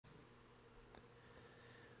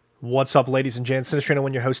What's up, ladies and gents?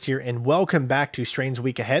 Sinister1, your host here, and welcome back to Strange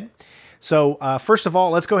Week Ahead. So, first of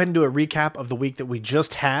all, let's go ahead and do a recap of the week that we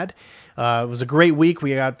just had. It was a great week.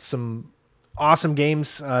 We got some awesome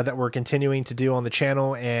games that we're continuing to do on the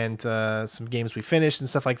channel, and some games we finished and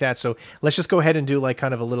stuff like that. So let's just go ahead and do like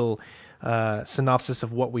kind of a little synopsis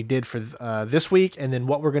of what we did for this week, and then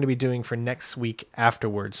what we're going to be doing for next week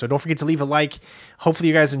afterwards. So don't forget to leave a like. Hopefully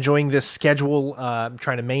you guys enjoying this schedule.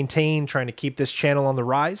 Trying to keep this channel on the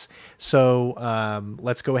rise. So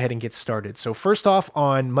let's go ahead and get started. So first off,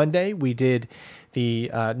 on Monday we did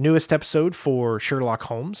the newest episode for Sherlock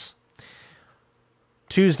Holmes.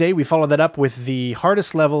 Tuesday, we followed that up with the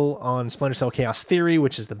hardest level on Splinter Cell Chaos Theory,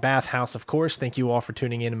 which is the bathhouse, of course. Thank you all for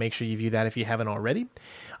tuning in, and make sure you view that if you haven't already.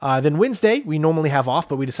 Then Wednesday, we normally have off,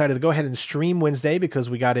 but we decided to go ahead and stream Wednesday because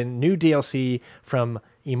we got in new DLC from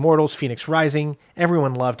Immortals Phoenix Rising.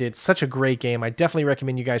 Everyone loved it. Such a great game. I definitely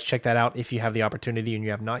recommend you guys check that out if you have the opportunity and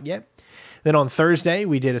you have not yet. Then on Thursday,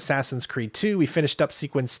 we did Assassin's Creed 2. We finished up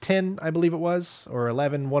Sequence 10, I believe it was, or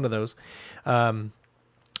 11, one of those.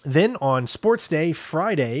 Then on Sports Day,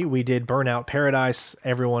 Friday, we did Burnout Paradise.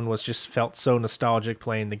 Everyone felt so nostalgic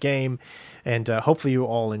playing the game, and hopefully you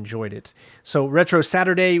all enjoyed it. So Retro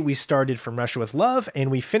Saturday, we started From Russia with Love, and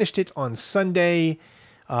we finished it on Sunday,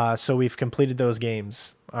 so we've completed those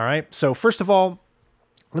games. All right, so first of all,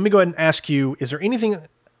 let me go ahead and ask you, is there anything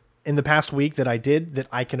in the past week that I did that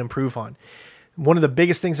I can improve on? One of the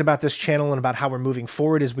biggest things about this channel and about how we're moving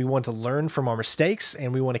forward is we want to learn from our mistakes,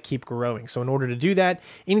 and we want to keep growing. So in order to do that,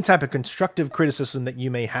 any type of constructive criticism that you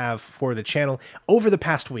may have for the channel over the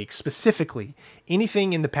past week, specifically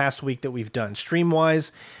anything in the past week that we've done,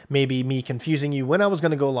 stream-wise, maybe me confusing you when I was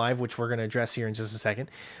going to go live, which we're going to address here in just a second.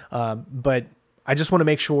 But I just want to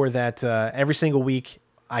make sure that every single week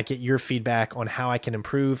I get your feedback on how I can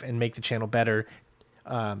improve and make the channel better.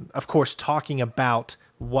 Of course, talking about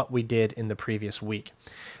what we did in the previous week.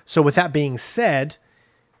 So with that being said,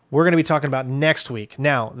 we're going to be talking about next week.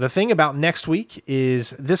 Now, the thing about next week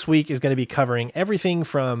is this week is going to be covering everything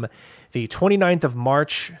from the 29th of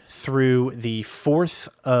March through the 4th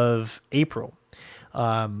of April.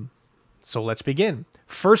 So let's begin.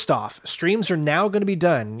 First off, streams are now going to be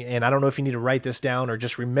done, and I don't know if you need to write this down or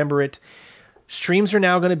just remember it. Streams are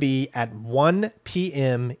now going to be at 1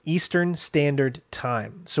 p.m. Eastern Standard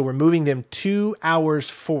Time. So we're moving them 2 hours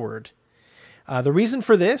forward. The reason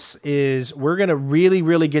for this is we're going to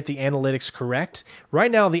really get the analytics correct.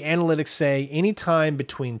 Right now, the analytics say anytime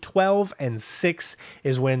between 12 and 6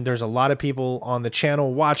 is when there's a lot of people on the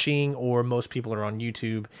channel watching, or most people are on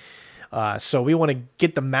YouTube. So we want to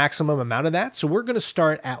get the maximum amount of that. So we're going to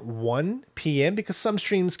start at 1 p.m. because some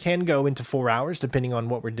streams can go into 4 hours depending on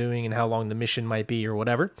what we're doing and how long the mission might be or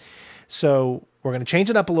whatever. So we're going to change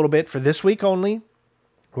it up a little bit for this week only.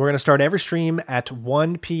 We're going to start every stream at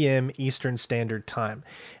 1 p.m. Eastern Standard Time,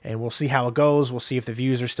 and we'll see how it goes. We'll see if the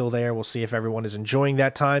views are still there. We'll see if everyone is enjoying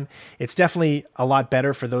that time. It's definitely a lot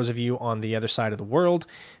better for those of you on the other side of the world.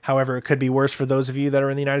 However, it could be worse for those of you that are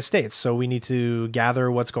in the United States. So we need to gather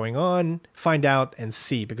what's going on, find out, and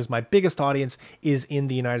see, because my biggest audience is in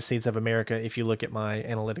the United States of America if you look at my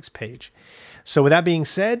analytics page. So with that being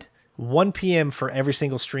said, 1 p.m. for every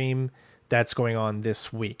single stream that's going on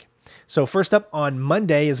this week. So first up on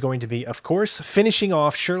Monday is going to be, of course, finishing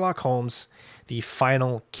off Sherlock Holmes, the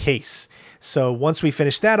final case. So once we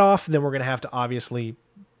finish that off, then we're going to have to obviously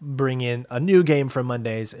bring in a new game for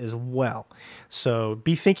Mondays as well. So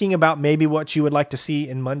be thinking about maybe what you would like to see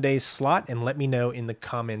in Monday's slot, and let me know in the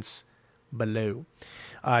comments below.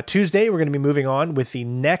 Tuesday, we're going to be moving on with the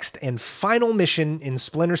next and final mission in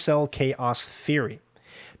Splinter Cell Chaos Theory.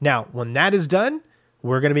 Now, when that is done,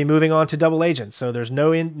 we're going to be moving on to Double Agent. So there's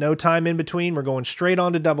no time in between. We're going straight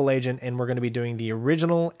on to Double Agent, and we're going to be doing the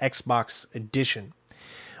original Xbox edition.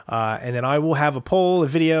 And then I will have a poll, a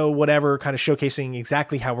video, whatever, kind of showcasing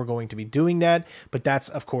exactly how we're going to be doing that. But that's,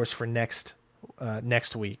 of course, for next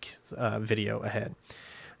week's video ahead.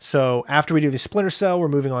 So after we do the Splinter Cell, we're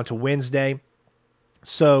moving on to Wednesday.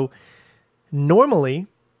 So normally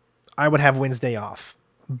I would have Wednesday off,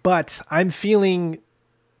 but I'm feeling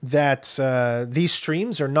that these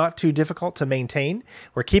streams are not too difficult to maintain.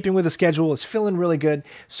 We're keeping with the schedule. It's feeling really good.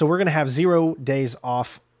 So we're going to have 0 days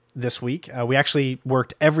off this week. We actually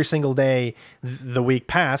worked every single day the week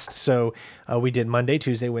past. So we did Monday,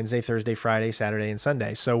 Tuesday, Wednesday, Thursday, Friday, Saturday, and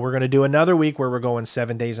Sunday. So we're going to do another week where we're going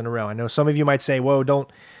 7 days in a row. I know some of you might say, whoa, don't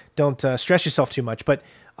don't stress yourself too much. But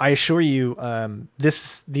I assure you,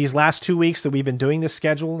 these last 2 weeks that we've been doing this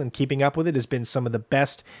schedule and keeping up with it has been some of the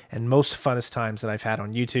best and most funnest times that I've had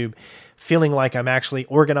on YouTube. Feeling like I'm actually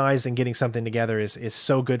organized and getting something together is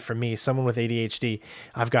so good for me, someone with ADHD.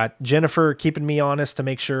 I've got Jennifer keeping me honest to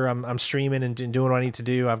make sure I'm streaming and doing what I need to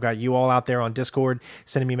do. I've got you all out there on Discord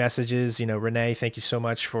sending me messages. Renee, thank you so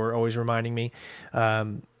much for always reminding me.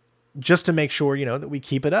 Just to make sure, that we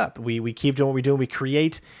keep it up. We keep doing what we're doing. We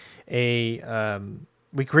create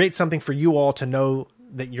we create something for you all to know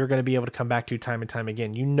that you're going to be able to come back to time and time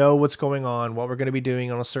again. You know what's going on, what we're going to be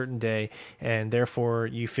doing on a certain day, and therefore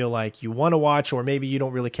you feel like you want to watch, or maybe you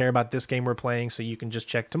don't really care about this game we're playing, so you can just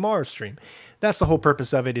check tomorrow's stream. That's the whole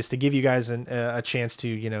purpose of it, is to give you guys a chance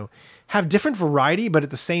to, have different variety, but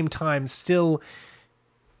at the same time still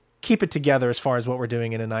keep it together as far as what we're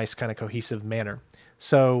doing in a nice kind of cohesive manner.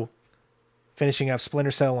 So finishing up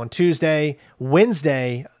Splinter Cell on Tuesday.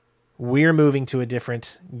 Wednesday, we're moving to a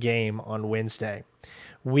different game on Wednesday.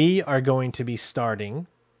 We are going to be starting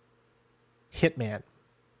Hitman.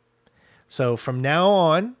 So from now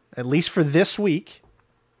on, at least for this week,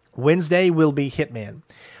 Wednesday will be Hitman.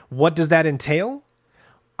 What does that entail?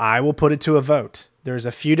 I will put it to a vote. There's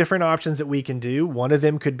a few different options that we can do. One of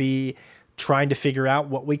them could be trying to figure out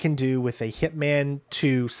what we can do with a Hitman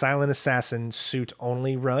 2 Silent Assassin suit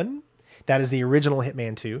only run. That is the original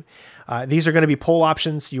Hitman 2. These are going to be poll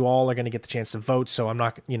options. You all are going to get the chance to vote. So I'm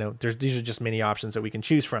not, these are just many options that we can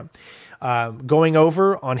choose from. Going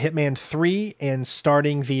over on Hitman 3 and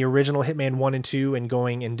starting the original Hitman 1 and 2 and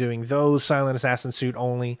going and doing those Silent Assassin suit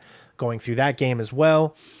only, going through that game as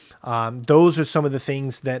well. Those are some of the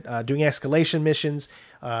things that doing escalation missions,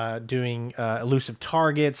 doing elusive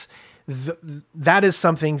targets. That is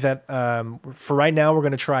something that for right now, we're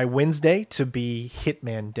going to try Wednesday to be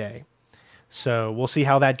Hitman Day. So we'll see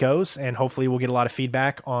how that goes, and hopefully we'll get a lot of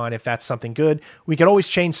feedback on if that's something good. We could always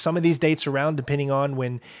change some of these dates around depending on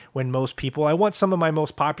when most people... I want some of my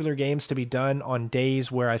most popular games to be done on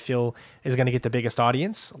days where I feel is going to get the biggest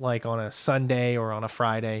audience, like on a Sunday or on a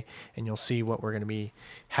Friday, and you'll see what we're going to be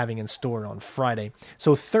having in store on Friday.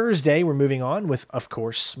 So Thursday, we're moving on with, of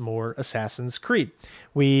course, more Assassin's Creed.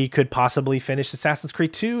 We could possibly finish Assassin's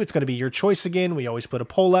Creed 2. It's going to be your choice again. We always put a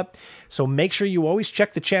poll up. So make sure you always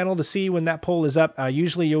check the channel to see when that poll is up.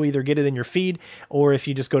 Usually you'll either get it in your feed, or if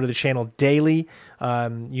you just go to the channel daily,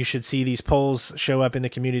 you should see these polls show up in the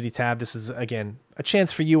community tab. This is, again, a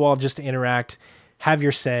chance for you all just to interact, have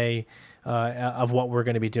your say of what we're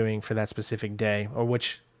going to be doing for that specific day, or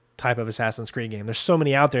which type of Assassin's Creed game. There's so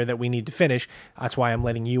many out there that we need to finish. That's why I'm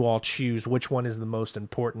letting you all choose which one is the most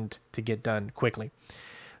important to get done quickly.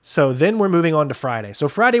 So then we're moving on to Friday. So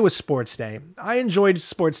Friday was Sports Day. I enjoyed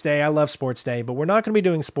Sports Day. I love Sports Day, but we're not going to be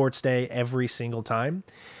doing Sports Day every single time.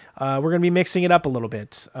 We're going to be mixing it up a little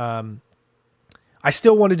bit. I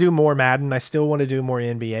still want to do more Madden. I still want to do more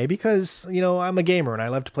NBA because, I'm a gamer and I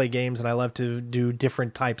love to play games and I love to do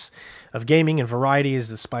different types of gaming, and variety is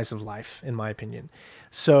the spice of life, in my opinion.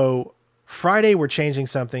 So Friday, we're changing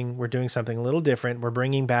something. We're doing something a little different. We're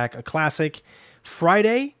bringing back a classic.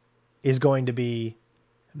 Friday is going to be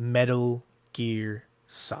Metal Gear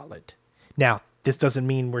Solid. Now, this doesn't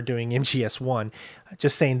mean we're doing MGS1,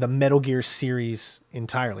 just saying the Metal Gear series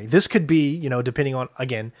entirely. This could be, depending on,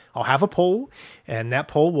 again, I'll have a poll, and that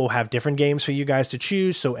poll will have different games for you guys to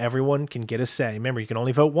choose so everyone can get a say. Remember, you can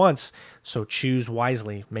only vote once, so choose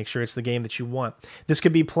wisely. Make sure it's the game that you want. This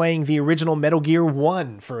could be playing the original Metal Gear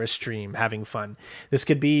 1 for a stream, having fun. This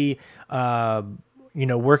could be...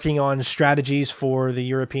 working on strategies for the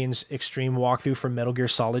European Extreme walkthrough for Metal Gear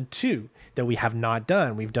Solid 2 that we have not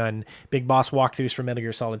done. We've done big boss walkthroughs for Metal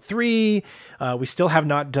Gear Solid 3. We still have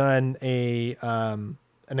not done an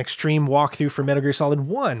extreme walkthrough for Metal Gear Solid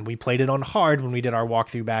 1. We played it on hard when we did our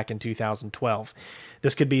walkthrough back in 2012.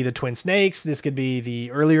 This could be the Twin Snakes. This could be the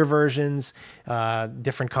earlier versions,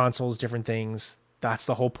 different consoles, different things. That's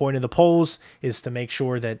the whole point of the polls, is to make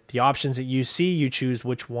sure that the options that you see, you choose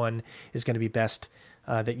which one is going to be best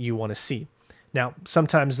that you want to see. Now,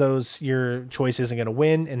 sometimes your choice isn't going to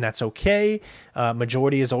win, and that's okay.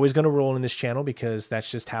 Majority is always going to rule in this channel because that's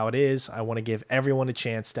just how it is. I want to give everyone a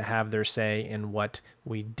chance to have their say in what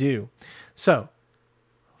we do. So,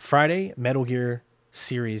 Friday, Metal Gear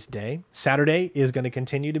Series Day. Saturday is going to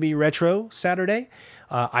continue to be Retro Saturday.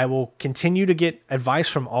 I will continue to get advice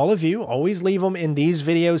from all of you. Always leave them in these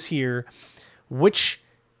videos here. Which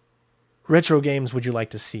retro games would you like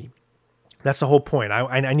to see? That's the whole point.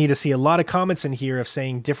 I need to see a lot of comments in here of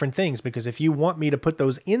saying different things, because if you want me to put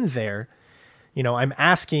those in there, I'm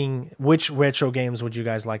asking which retro games would you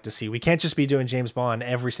guys like to see? We can't just be doing James Bond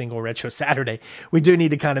every single retro Saturday. We do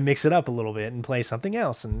need to kind of mix it up a little bit and play something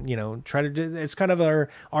else and, try to do, it's kind of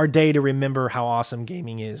our day to remember how awesome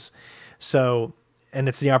gaming is. So, and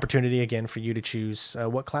it's the opportunity again for you to choose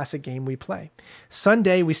what classic game we play.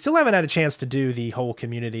 Sunday, we still haven't had a chance to do the whole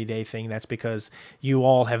community day thing. That's because you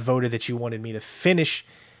all have voted that you wanted me to finish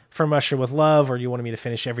From Russia with Love, or you wanted me to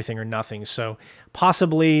finish Everything or Nothing. So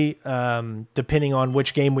possibly, depending on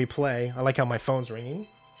which game we play, I like how my phone's ringing.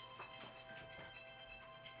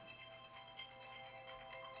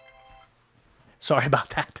 Sorry about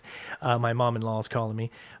that. My mom-in-law is calling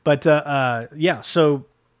me. But yeah, so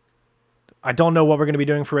I don't know what we're going to be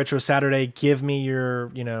doing for Retro Saturday. Give me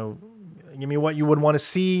give me what you would want to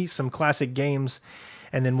see, some classic games,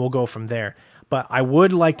 and then we'll go from there. But I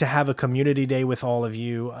would like to have a community day with all of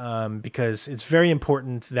you because it's very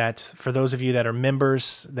important that for those of you that are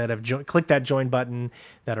members, that have clicked that join button,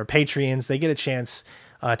 that are Patreons, they get a chance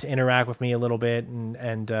to interact with me a little bit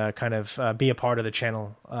and kind of be a part of the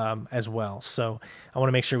channel as well. So I want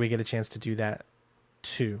to make sure we get a chance to do that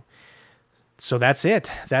too. So that's it.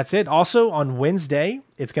 That's it. Also on Wednesday,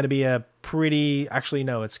 it's going to be a pretty, actually,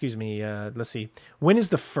 no, excuse me. Let's see. When is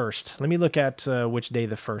the 1st? Let me look at which day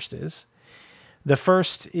the 1st is. The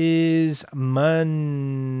 1st is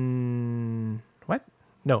what?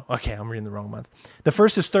 No, okay, I'm reading the wrong month. The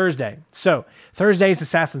 1st is Thursday. So Thursday is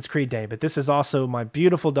Assassin's Creed Day, but this is also my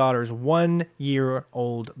beautiful daughter's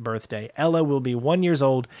 1-year-old birthday. Ella will be 1 year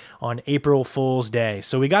old on April Fool's Day.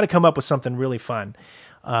 So we got to come up with something really fun.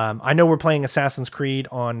 I know we're playing Assassin's Creed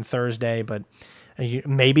on Thursday, but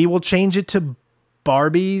maybe we'll change it to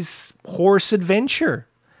Barbie's Horse Adventure.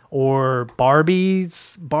 Or Barbie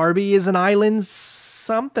is an island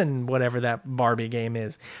something, whatever that Barbie game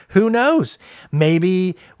is. Who knows?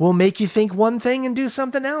 Maybe we'll make you think one thing and do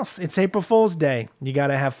something else. It's April Fool's Day. You got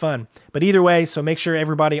to have fun. But either way, so make sure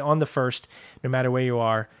everybody on the 1st, no matter where you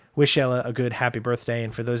are, wish Ella a good happy birthday.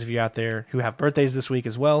 And for those of you out there who have birthdays this week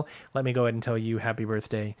as well, let me go ahead and tell you happy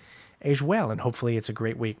birthday as well. And hopefully it's a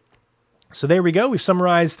great week. So there we go. We've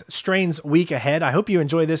summarized Strain's week ahead. I hope you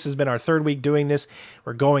enjoy this. This has been our 3rd week doing this.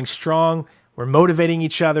 We're going strong. We're motivating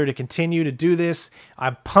each other to continue to do this.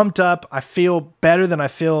 I'm pumped up. I feel better than I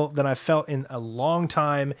felt in a long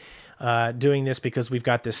time doing this because we've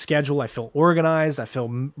got this schedule. I feel organized. I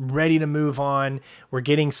feel ready to move on. We're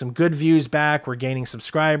getting some good views back. We're gaining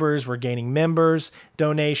subscribers. We're gaining members,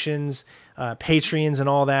 donations, Patreons, and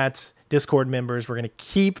all that. Discord members. We're going to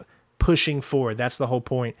keep pushing forward. That's the whole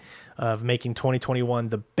point of making 2021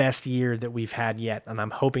 the best year that we've had yet. And I'm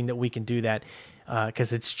hoping that we can do that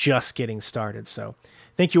because it's just getting started. So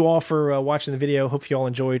thank you all for watching the video. Hope you all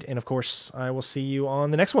enjoyed. And of course, I will see you on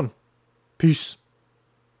the next one. Peace.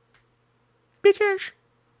 Bitches.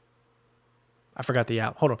 I forgot the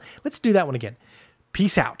out. Hold on. Let's do that one again.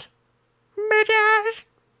 Peace out. Bitches.